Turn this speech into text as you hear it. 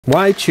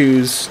Why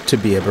choose to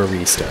be a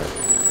barista?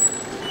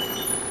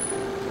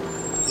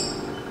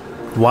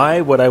 Why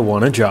would I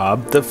want a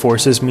job that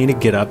forces me to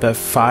get up at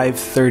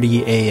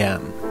 5:30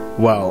 a.m.?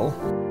 Well,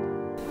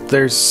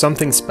 there's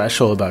something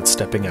special about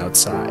stepping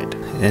outside,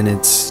 and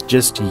it's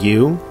just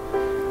you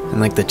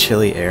and like the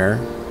chilly air.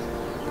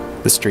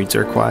 The streets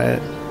are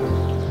quiet.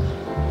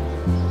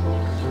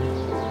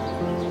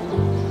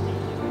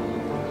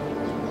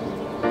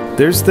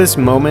 There's this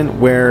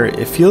moment where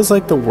it feels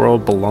like the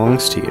world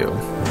belongs to you.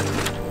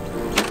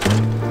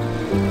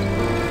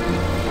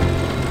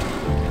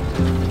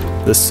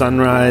 The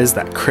sunrise,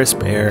 that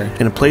crisp air.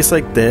 In a place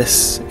like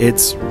this,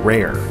 it's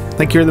rare.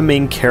 Like you're the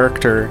main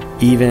character,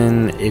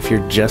 even if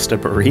you're just a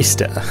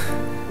barista.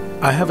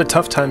 I have a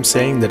tough time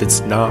saying that it's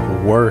not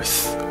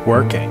worth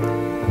working.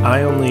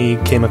 I only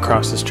came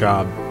across this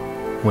job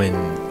when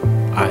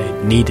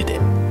I needed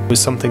it. It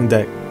was something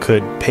that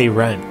could pay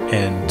rent,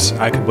 and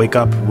I could wake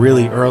up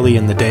really early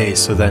in the day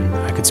so then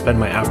I could spend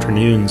my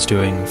afternoons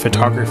doing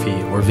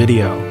photography or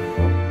video.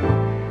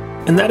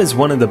 And that is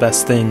one of the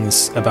best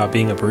things about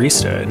being a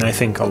barista, and I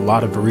think a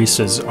lot of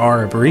baristas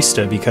are a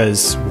barista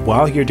because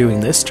while you're doing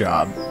this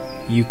job,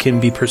 you can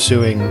be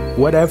pursuing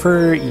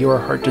whatever your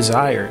heart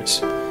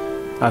desires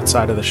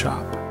outside of the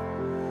shop.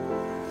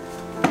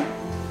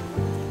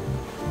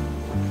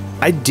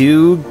 I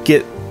do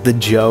get the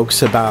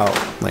jokes about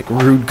like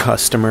rude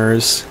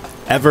customers.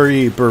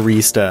 Every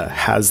barista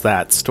has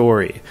that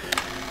story.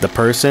 The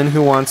person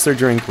who wants their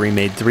drink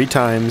remade 3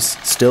 times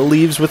still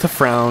leaves with a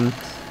frown.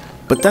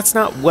 But that's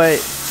not what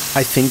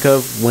I think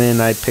of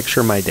when I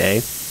picture my day.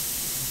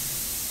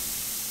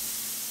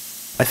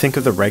 I think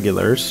of the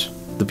regulars,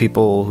 the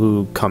people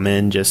who come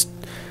in just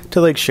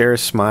to like share a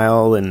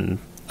smile and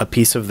a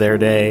piece of their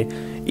day,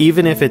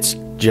 even if it's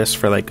just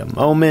for like a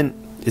moment.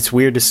 It's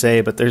weird to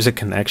say, but there's a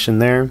connection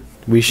there.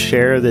 We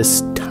share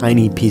this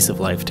tiny piece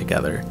of life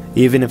together.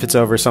 Even if it's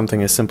over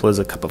something as simple as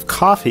a cup of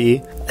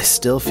coffee, I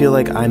still feel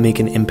like I make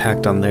an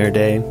impact on their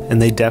day,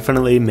 and they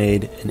definitely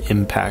made an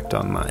impact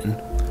on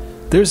mine.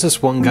 There's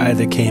this one guy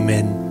that came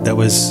in that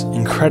was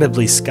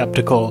incredibly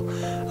skeptical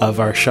of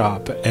our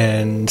shop,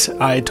 and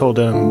I told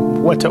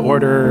him what to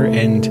order,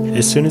 and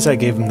as soon as I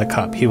gave him the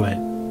cup, he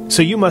went,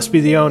 "So you must be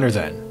the owner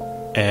then?"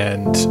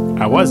 And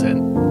I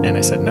wasn't, and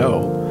I said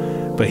no.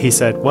 But he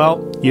said,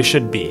 "Well, you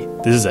should be.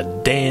 This is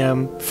a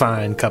damn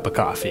fine cup of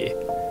coffee."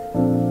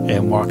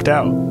 And walked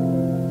out.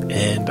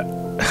 And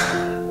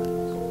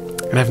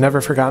I've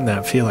never forgotten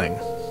that feeling.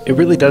 It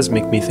really does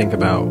make me think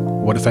about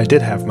what if I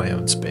did have my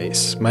own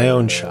space, my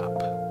own shop,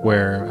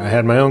 where I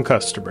had my own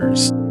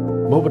customers.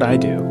 What would I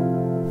do?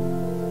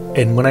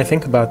 And when I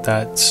think about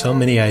that, so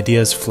many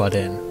ideas flood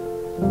in.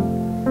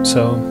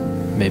 So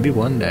maybe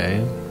one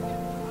day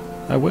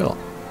I will.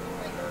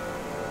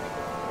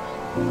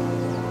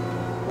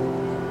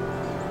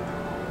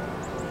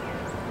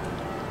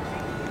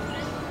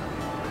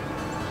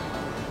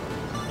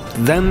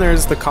 Then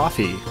there's the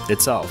coffee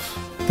itself.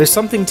 There's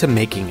something to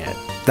making it,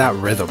 that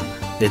rhythm.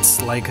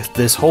 It's like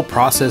this whole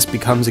process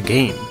becomes a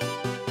game.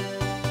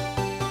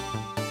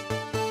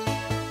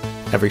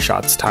 Every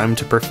shot's timed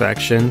to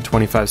perfection,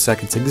 25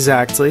 seconds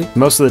exactly.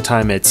 Most of the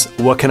time it's,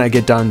 what can I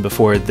get done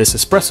before this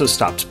espresso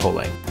stops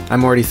pulling?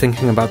 I'm already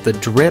thinking about the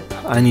drip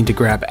I need to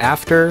grab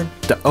after,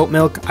 the oat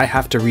milk I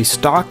have to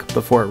restock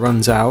before it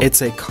runs out.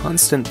 It's a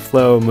constant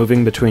flow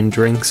moving between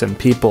drinks and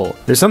people.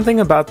 There's something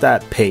about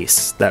that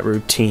pace, that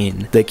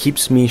routine, that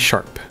keeps me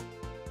sharp.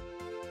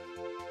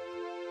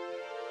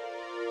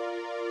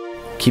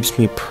 Keeps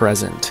me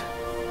present.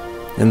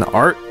 And the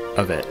art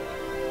of it,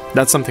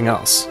 that's something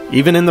else.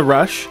 Even in the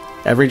rush,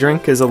 every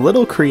drink is a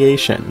little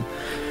creation.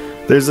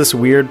 There's this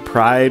weird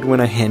pride when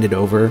I hand it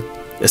over,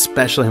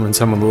 especially when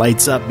someone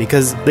lights up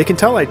because they can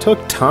tell I took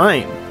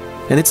time.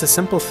 And it's a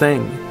simple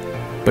thing,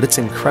 but it's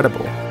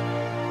incredible.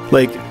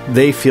 Like,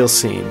 they feel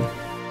seen.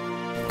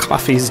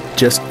 Coffee's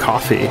just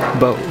coffee,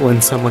 but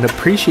when someone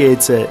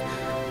appreciates it,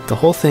 the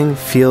whole thing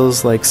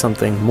feels like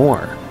something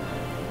more.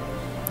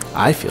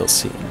 I feel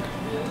seen.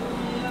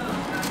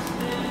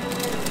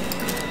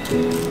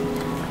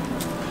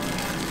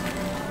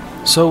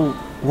 So,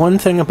 one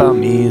thing about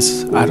me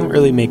is I don't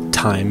really make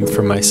time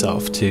for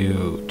myself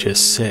to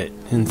just sit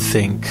and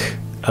think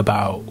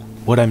about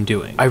what I'm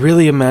doing. I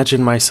really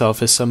imagine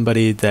myself as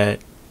somebody that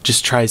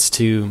just tries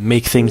to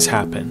make things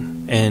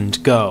happen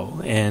and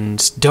go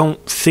and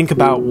don't think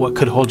about what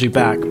could hold you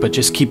back, but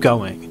just keep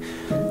going.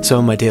 So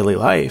in my daily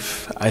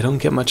life, I don't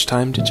get much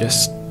time to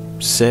just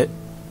sit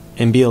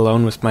and be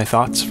alone with my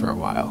thoughts for a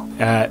while.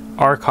 At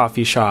our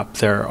coffee shop,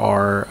 there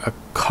are a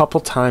couple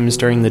times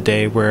during the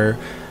day where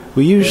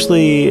we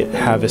usually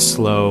have a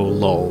slow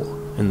lull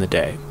in the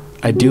day.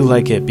 I do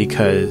like it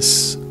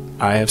because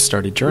I have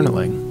started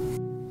journaling.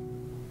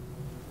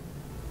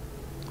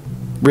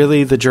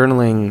 Really, the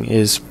journaling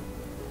is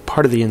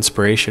part of the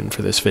inspiration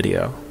for this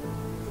video.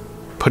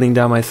 Putting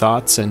down my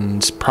thoughts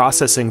and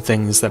processing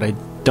things that I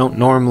don't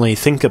normally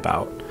think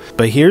about.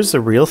 But here's the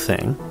real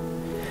thing.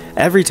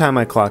 Every time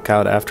I clock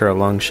out after a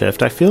long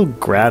shift, I feel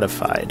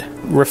gratified.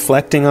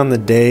 Reflecting on the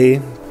day,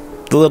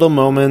 the little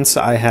moments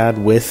I had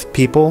with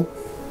people,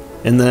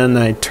 And then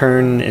I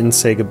turn and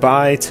say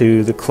goodbye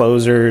to the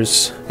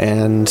closers,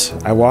 and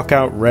I walk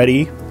out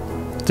ready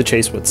to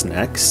chase what's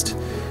next.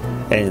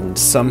 And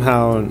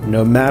somehow,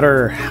 no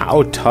matter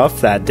how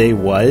tough that day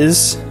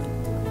was,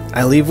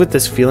 I leave with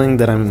this feeling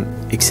that I'm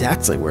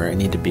exactly where I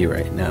need to be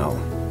right now,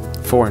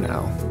 for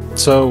now.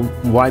 So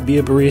why be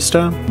a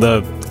barista?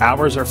 The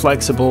hours are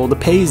flexible, the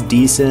pay is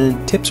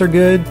decent, tips are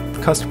good,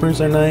 customers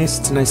are nice,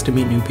 it's nice to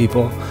meet new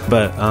people.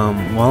 But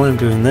while I'm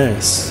doing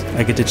this,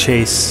 I get to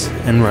chase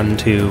and run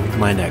to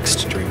my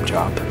next dream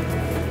job.